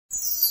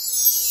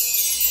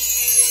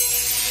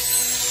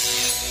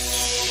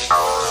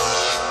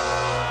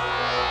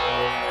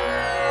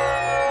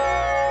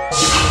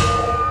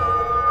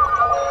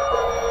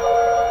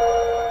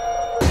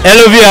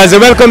Hello viewers,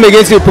 welcome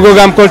again to the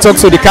program called Talk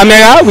to the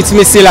Camera with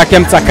me, Scyll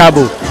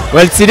Akempta-Kargbo.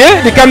 Well,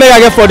 today the camera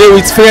again for the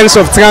with Friends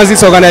of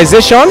Transit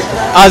organization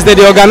as they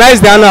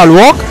organize the annual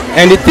walk,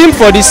 and the theme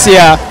for this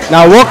year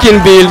now walking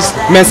builds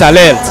mental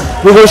health.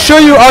 We will show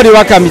you how the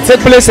walk can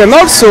take place, and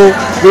also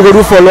we will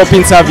do follow-up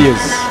interviews.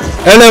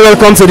 Hello,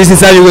 welcome to this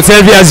interview. Will tell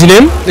viewers your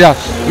name? Yeah,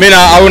 me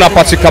na Aruna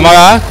Patrick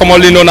Kamara,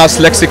 commonly known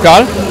as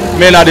Lexical.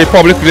 Me na the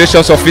public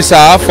relations officer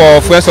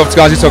for Friends of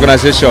Transit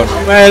organization.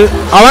 Well,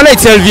 I want to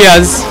tell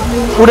viewers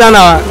who are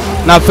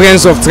now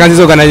Friends of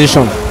Transit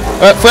organization.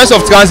 Friends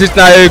of Transit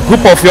na a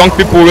group of young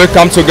people who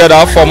come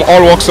together from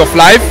all walks of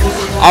life.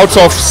 Out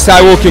of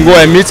side we can go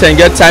and meet and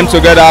get time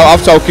together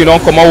after we can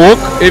come and work,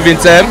 even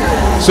time.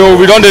 So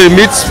we don't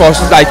meet for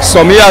like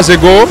some years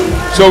ago.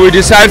 So we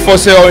decide for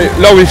say,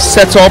 now we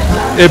set up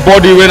a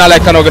body when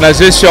like an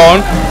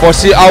organization for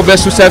see how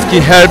best we self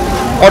can help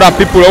other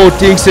people who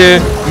think say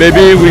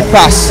maybe we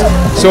pass.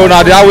 So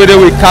now that way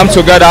we come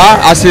together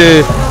as a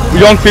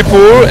young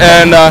people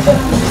and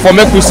for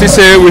make we see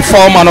say we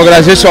form an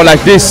organization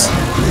like this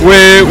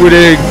where we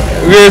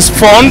raise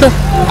fund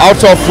out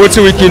of what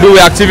we can do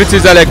with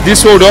activities that like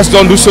this whole just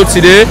don't do so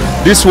today.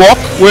 This work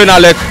when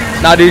like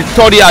now the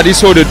third year this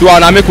whole they do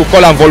and I make we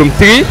call them volume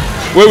 3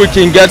 where we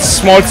can get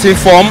small thing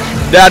from.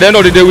 Then at the end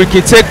of the day we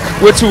can take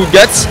what we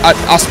get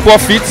as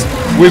profit.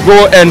 We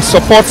go and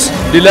support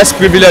the less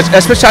privileged,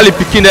 especially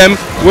picking them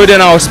where they're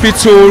in our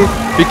hospital,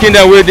 picking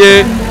them where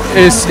they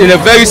is in a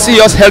very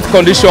serious health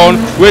condition,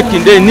 where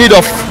they in need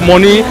of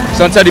money,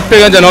 sometimes the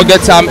parents do not get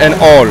time and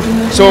all.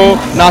 So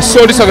now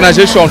so this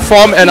organization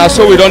form and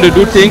so we don't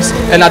do things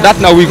and at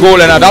that now we go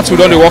and at that we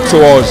don't work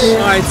towards.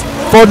 Right.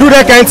 For do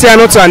that kind of thing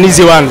not an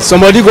easy one.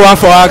 Somebody go on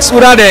for ask,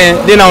 who are they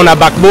now on a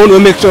backbone, we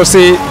make sure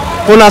say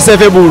on a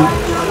able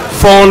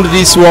fund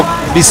this work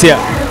this year.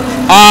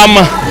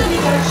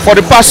 For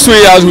the past 2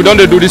 years, we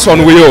don't do this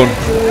on we own.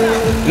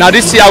 Now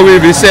this year we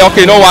will say,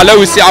 okay, no, let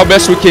we see how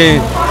best we can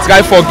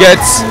try to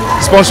get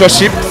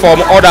sponsorship from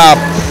other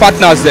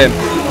partners. Then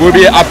we'll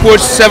be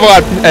approached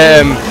several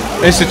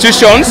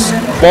institutions,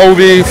 but we'll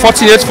be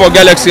fortunate for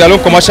Galaxy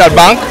Alone Commercial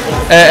Bank,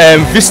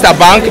 Vista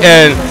Bank,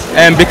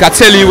 and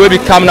Bicatelli where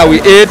we come now we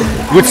aid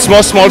with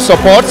small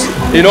support.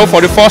 You know,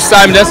 for the first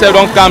time, they say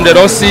don't come, they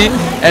don't see,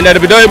 and then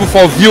we don't able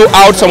to view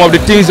out some of the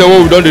things that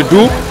we don't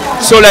do.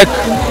 So like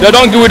they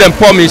don't give them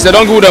promise, they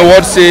don't give them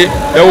word say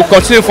they will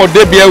continue for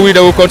DBA, they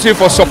will continue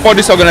for support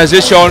this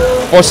organization,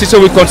 for CISA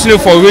we continue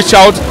for reach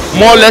out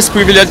more less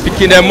privileged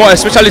picking them, more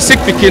especially sick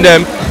picking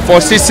them,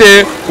 for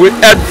CISA we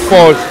help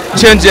for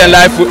change their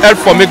life, we help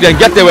for make them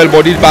get their well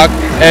bodies back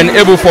and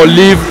able for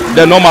live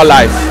their normal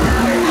life.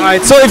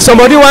 Alright, so if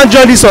somebody want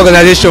to join this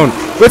organization,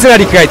 what are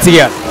the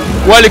criteria?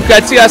 Well, the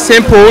criteria is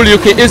simple,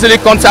 you can easily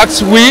contact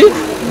we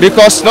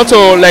because not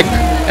to like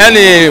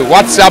any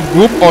WhatsApp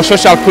group or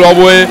social club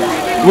where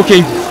we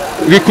can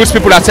recruit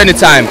people at any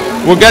time.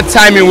 We'll get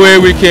timing where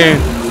we can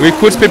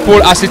recruit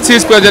people. As it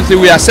is presently,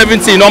 we are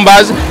 70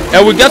 numbers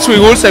and we get with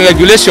rules and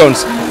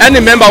regulations. Any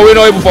member we're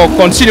not able to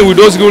continue with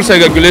those rules and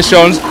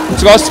regulations,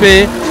 trust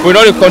me, we're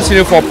not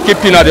continue for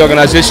keeping at the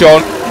organization,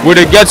 we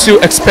will get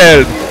you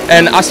expelled.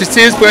 And as it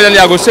is presently,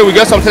 I will say we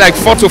get something like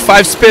 4 to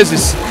 5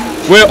 spaces.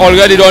 We're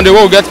already on the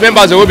road, get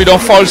members that will be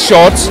don't fall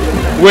short.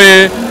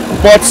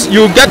 But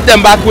you get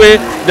them back where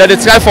that they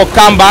try for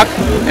comeback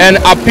and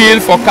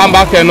appeal for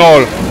comeback and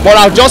all. But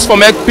I just for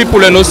make people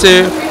know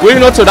say we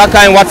not to that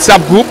kind of WhatsApp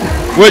group.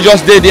 We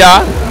just there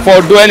for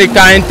do any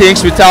kind of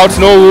things without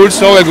no rules,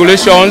 no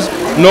regulations,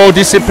 no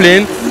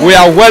discipline. We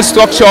are well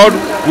structured.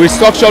 We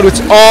structured with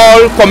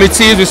all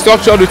committees. We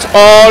structured with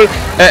all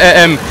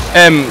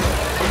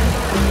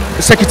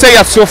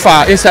secretariat so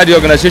far inside the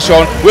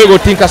organization. We go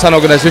think as an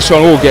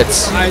organization who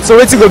gets. Right, so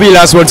what's going to be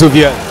last words of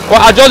you?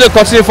 Well, I just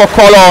continue for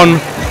call on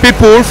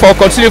people for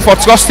continue for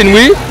trusting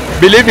we,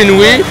 believe in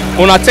we.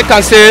 Una take and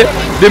say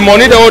the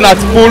money they want to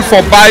pull for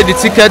buy the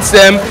tickets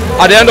them.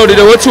 At the end of the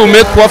day, to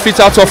make profit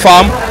out of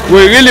farm,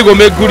 we really go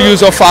make good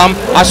use of farm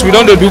as we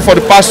don't do for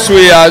the past 2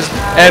 years.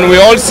 And we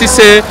all see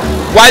say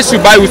once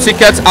you buy with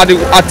tickets at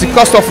the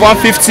cost of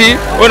 150,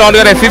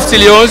 150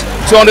 leons,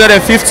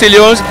 250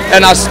 leons,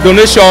 and as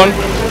donation.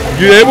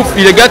 You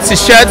get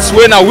t-shirts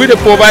when we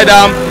provide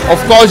them. Of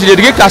course, you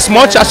drink as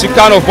much as you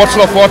can of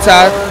bottle of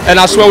water,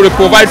 and as well we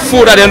provide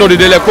food at the end of the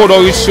day, like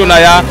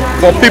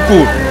for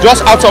people.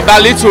 Just out of that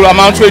little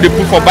amount where they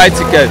put for buy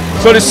ticket.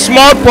 So the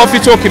small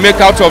profit we can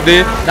make out of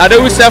it, now they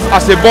will serve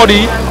as a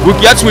body. We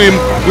get we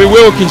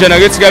can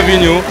generate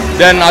revenue.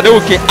 Then now they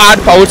we can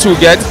add power to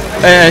get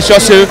and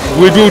sure say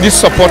we do this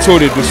support so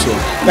they do so.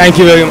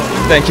 Thank you very much.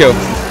 Thank you.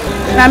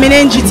 I'm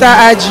in Njita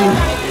Aji.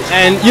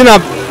 And you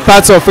know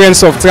part of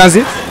Friends of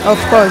Transit? Of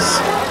course.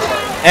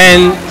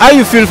 And how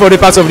you feel for the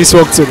part of this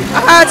work today?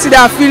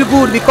 I feel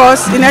good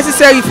because it's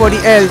necessary for the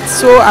health,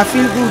 so I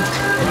feel good.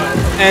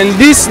 And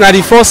this not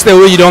the first day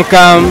where you don't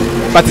come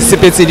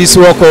participate in this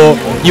work or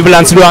you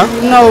plan to do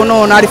it? No,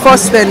 not the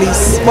first day,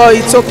 but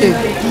it's okay.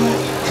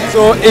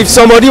 So if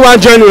somebody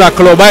want to join you a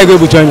club, how you go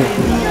to join you?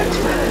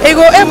 They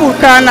go able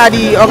to at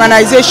the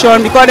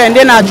organization because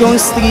then I join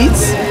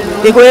streets,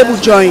 they go able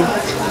to join.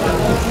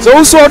 So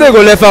also they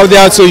go left out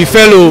there so you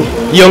fellow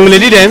young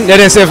lady them,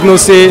 let themselves know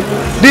say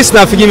this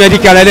na free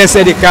medical, let them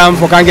say they come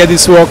for can get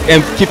this work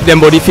and keep them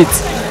body fit.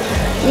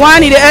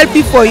 One, it help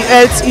you for your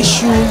health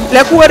issue.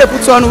 Like who they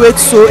put on weight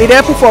so it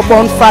help you for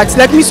burn fat.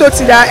 Like me so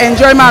see that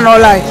enjoy my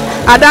all life.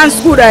 I dance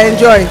good, I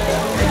enjoy.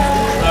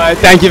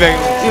 Thank you very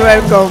much. You're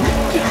welcome.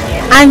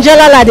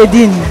 Angela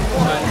Ladedin.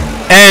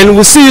 And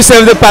we see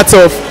yourself the part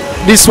of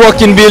this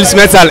working bills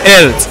mental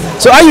health.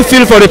 So how you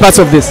feel for the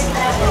part of this?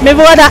 My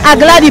brother, I'm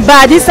glad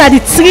these are the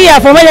 3 years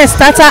from when I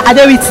started I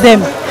do with them.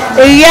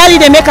 Really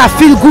they make her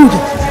feel good.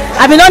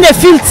 I mean they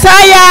feel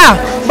tired.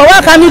 But when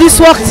I come do this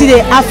work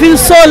today, I feel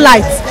so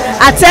light.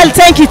 I tell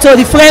thank you to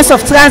the Friends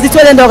of Transit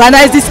when they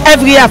organize this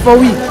every year for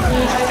we.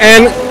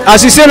 And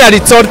as you say at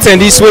the third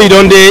time this way you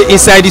don't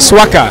inside this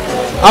worker.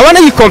 I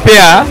want you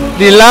compare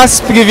the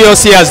last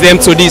previous years them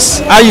to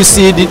this. How you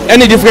see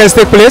any difference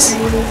take place?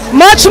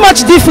 Much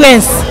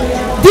difference.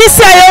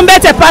 This year you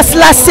better pass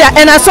last year,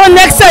 and I saw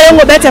next year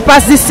you will better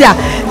pass this year.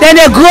 Then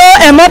they grow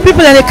and more people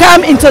and they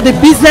come into the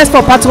business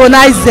for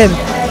patronize them.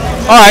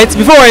 Alright,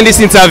 before we end this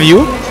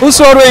interview, who's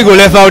already go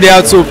left out there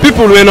to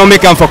people who will not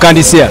make them for can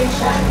this year?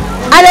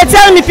 And they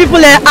tell me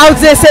people out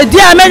there say,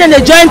 dear men and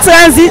they join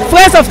transit,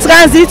 Friends of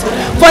Transit,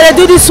 for they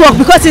do this work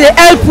because it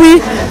help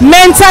we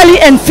mentally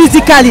and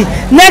physically.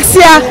 Next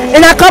year,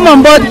 and I come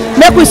on board,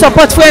 make we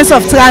support Friends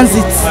of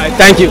Transit. Alright,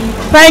 thank you.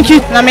 Thank you.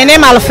 Now my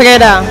name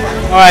Alfreda.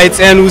 Alright,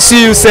 and we'll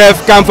see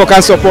yourself come for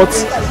can support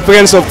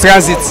Friends of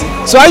Transit.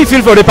 So how you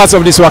feel for the parts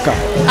of this worker?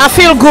 I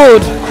feel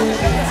good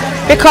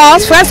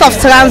because Friends of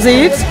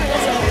Transit,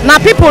 now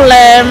people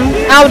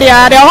out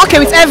there, they're working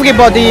with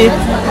everybody.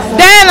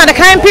 Then the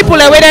kind of people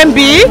where them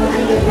be,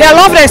 they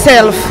love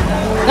themselves.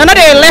 They know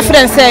they left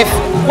themselves.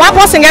 One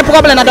person get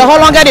problem and the whole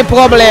long get the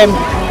problem.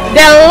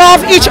 They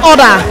love each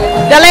other.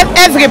 They love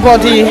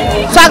everybody.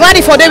 So I'm glad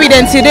for them with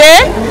them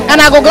today,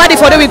 and I go glad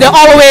for them with them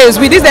always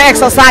with this the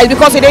exercise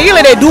because they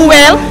really they do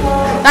well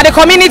in the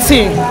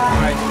community.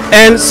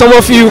 And some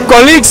of you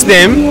colleagues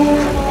them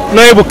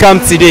not able to come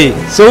today.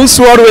 So who's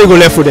what way go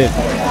left for them?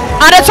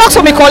 And I talk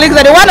to my colleagues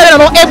that the one that are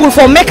not able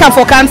for make them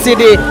for come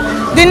today.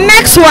 The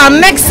next one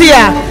next year,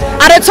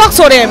 and I talk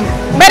to them.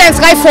 Make them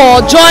try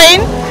for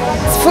join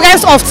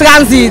Friends of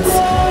Transit.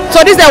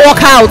 So this they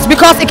work out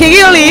because it can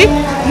really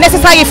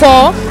necessary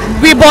for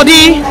we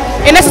body,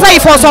 it's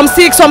necessary for some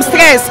sick, some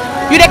stress.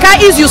 You they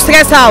can't ease you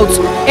stress out.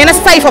 It's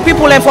necessary for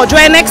people and for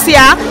join next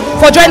year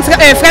for join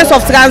Friends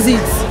of Transit.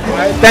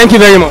 Thank you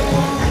very much.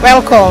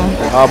 Welcome.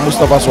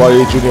 Mustafa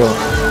Swari Junior.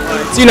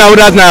 See now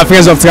that now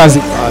Friends of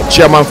Transit.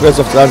 Chairman Friends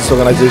of Transit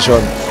organization.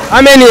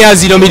 How many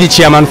years you don't be the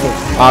chairman for?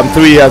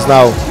 3 years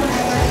now.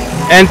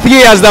 And 3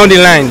 years down the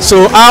line.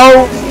 So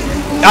how,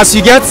 as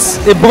you get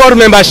a broad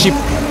membership,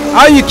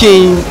 how you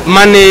can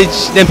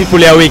manage them people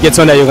that we get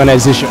under your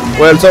organization?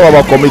 Well, it's all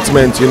about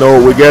commitment. You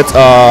know, we get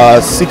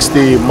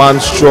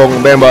 60-man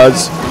strong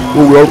members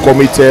who we all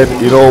committed.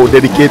 You know,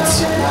 dedicate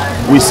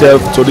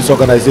ourselves to this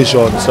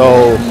organization.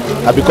 So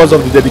because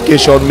of the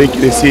dedication, make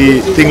they see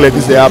things like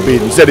this they happen.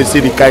 You said they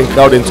see the kind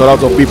crowd and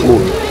turnout of people.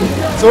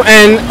 So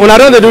and when I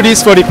don't do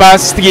this for the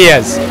past 3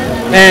 years,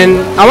 and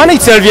I want to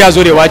tell you as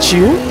well they watch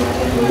you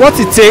what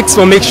it takes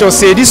to make sure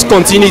say this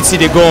continuity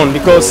they go on,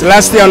 because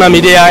last year on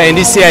Amidea and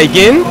this year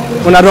again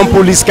when I don't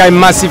pull this kind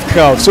of massive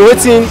crowd. So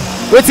waiting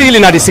really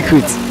not the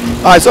secret.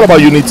 It's all about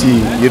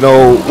unity. You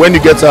know, when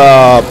you get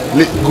a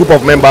group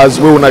of members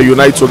we want to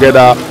unite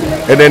together,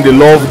 and then the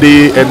love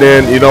day, and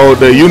then you know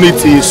the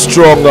unity is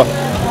stronger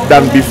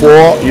than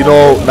before. You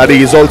know that the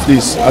result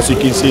is as you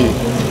can see.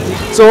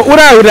 So what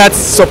are that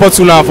support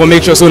you now for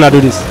make sure so now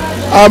do this?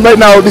 Right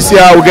now, this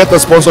year we get a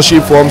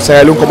sponsorship from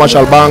Scyll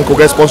Commercial Bank, we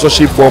get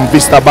sponsorship from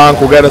Vista Bank,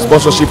 we get a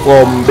sponsorship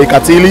from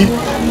Bekatili,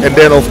 and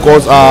then of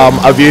course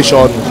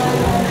aviation.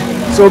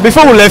 So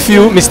before we left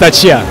you, Mr.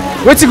 Chia,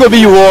 what's going to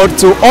be your word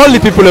to all the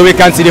people that we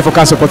can today for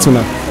can support you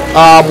now?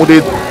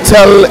 We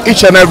tell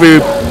each and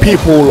every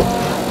people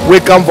we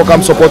come for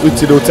come support with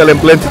today, tell them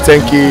plenty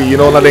thank you, you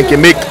know, that they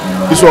can make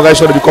this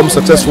organization become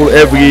successful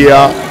every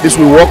year. This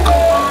will work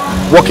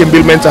in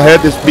build mental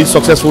health is be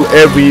successful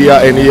every year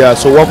and year.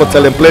 So we want to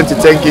tell them plenty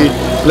thank you,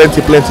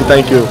 plenty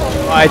thank you.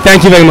 Alright,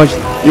 thank you very much.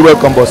 You're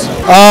welcome, boss.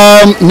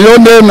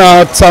 Leone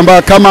na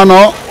Tsamba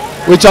Kamano,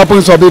 which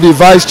happens to be the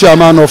vice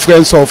chairman of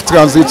Friends of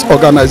Transit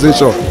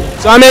organization.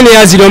 So how many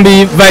years you don't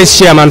be vice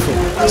chairman for?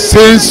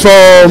 Since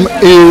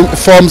we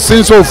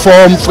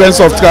form Friends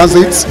of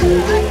Transit,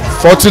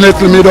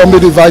 fortunately me don't be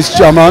the vice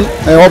chairman,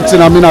 and up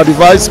till I'm in the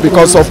vice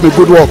because of my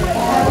good work.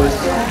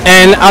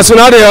 And as soon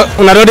as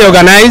they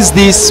organize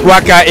this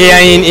worker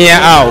year in, year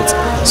out,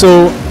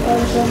 so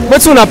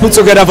what's una put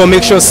together for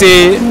make sure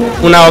say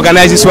una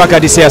organize this worker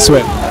this year as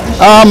well?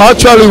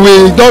 Actually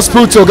we just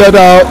put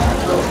together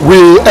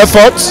we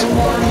efforts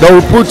that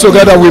we put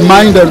together, we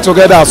mind them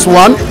together as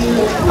one,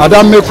 and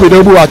that make we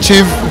able to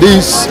achieve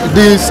this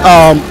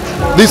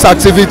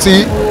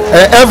activity.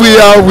 Every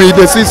year we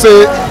see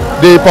say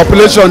the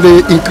population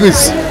they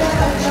increase.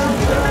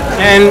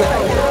 And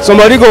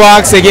somebody go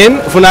ask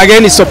again, if una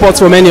again is support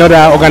from any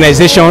other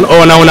organization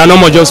or now no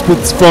more just put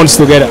funds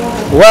together?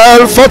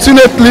 Well,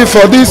 fortunately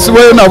for this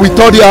way now we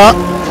thought here,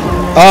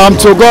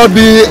 to God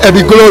be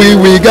the glory,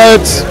 we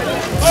get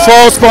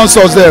 4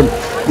 sponsors them.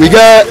 We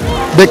get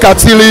the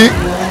Katili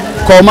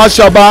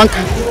Commercial Bank,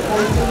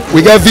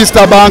 we get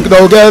Vista Bank,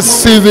 then we get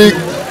Civic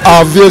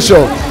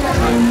Aviation.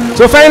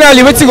 So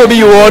finally, what will be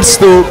your words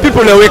to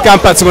people that we can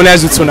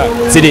patronize with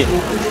today?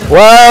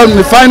 Well,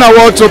 the final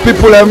word to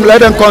people, let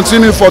them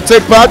continue for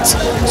take part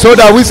so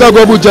that we shall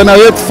go to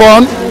generate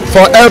fund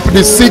for help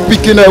the sick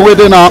picking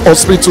within our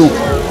hospital.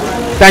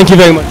 Thank you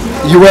very much.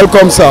 You're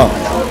welcome, sir.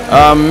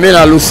 Me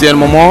na Lucien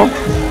Momo.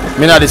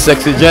 Me na the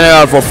Secretary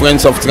General for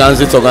Friends of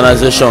Transit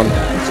Organization.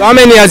 So how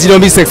many years you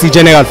don't be Secretary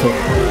General for?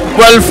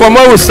 Well, from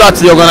when we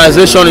started the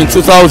organization in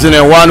 2001,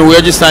 we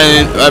registered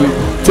in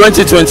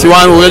 2021,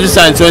 we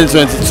registered in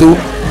 2022.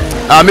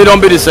 Me don't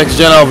be the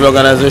Secretary General of the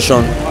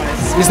organization.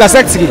 Mr.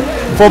 Secretary,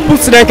 for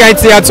putting that kind of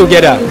thing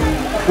together,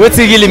 what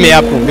really may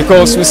happen?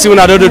 Because we see we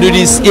don't do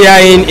this year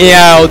in, year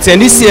out,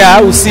 and this year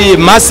we see a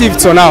massive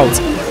turnout.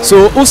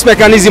 So whose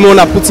mechanism we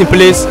put in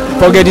place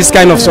for get this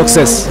kind of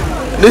success?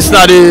 This is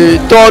the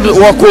third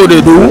work they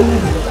do,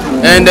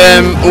 and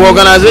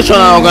organization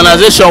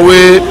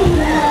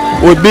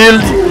we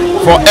build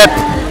for help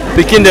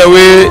picking the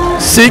way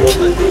sick,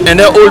 and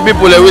then old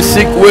people that we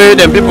sick way,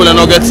 then people that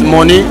not get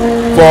money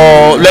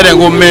for let them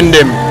go mend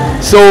them.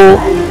 So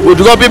we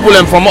got people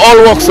from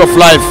all walks of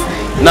life.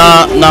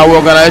 Now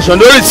organization.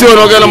 The only thing we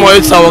don't get more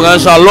is our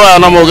organization. Lawyer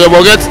no more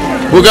get.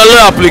 We get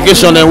lawyer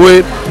application and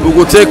we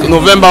go take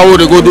November we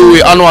go do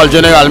the annual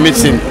general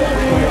meeting.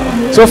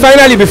 So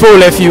finally, before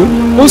we left you,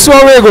 who's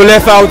one way go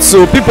left out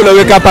so people that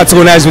we can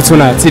patronize with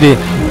tonight today?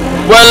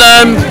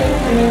 Well,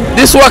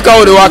 this waka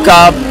with the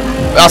waka,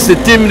 as the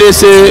team they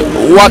say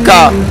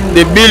waka,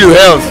 they build your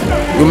health.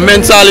 You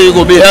mentally you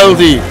go be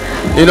healthy.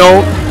 You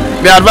know,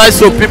 we advise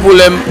so people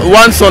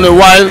once on a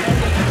while,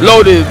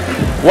 load the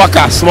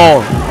waka small.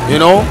 You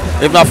know,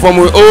 if not from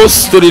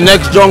host to the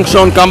next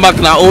junction, come back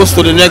now host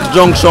to the next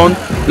junction,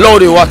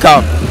 load the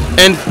waka.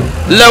 And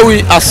let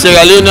we as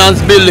Sierra Leoneans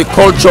build the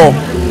culture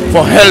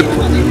for help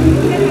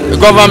the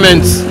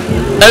government,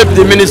 help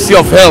the Ministry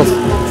of Health,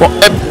 for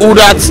help who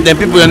that, then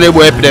people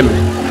enable help them.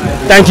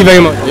 Thank you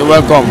very much. You're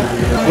welcome.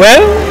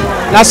 Well,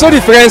 now so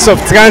the Friends of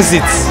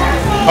Transit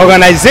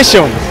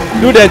organization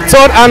do the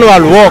 3rd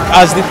annual walk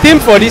as the theme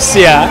for this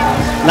year.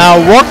 Now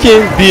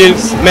walking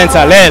builds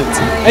mental health.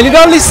 And you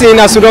don't listen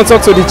as you don't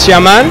talk to the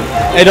chairman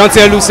and don't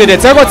tell you say they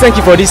tell God thank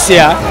you for this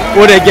year,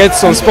 or they get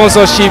some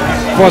sponsorship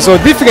from some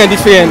different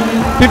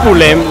people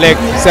like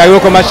Scyll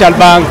Commercial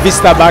Bank,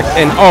 Vista Bank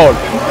and all.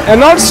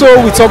 And also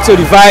we talk to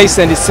the vice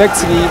and the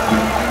secretary.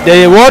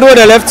 The word where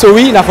they left to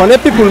we now for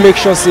the people make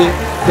sure say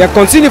they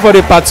continue for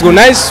the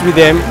patronize with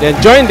them, then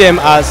join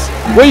them as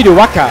where you do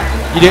waka,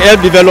 you do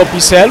help develop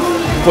yourself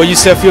for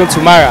yourself here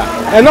tomorrow.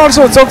 And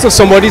also talk to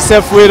somebody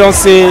self where don't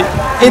say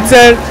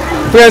Intel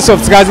Friends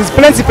of Transit,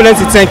 plenty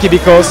thank you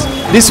because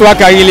this work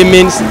really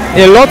means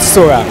a lot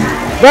to her.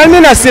 Well,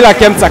 me na Scyll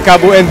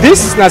Akempta-Kargbo and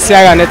this na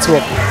Sierra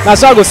Network. Now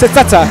so I go say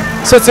tata,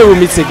 so till we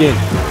meet again.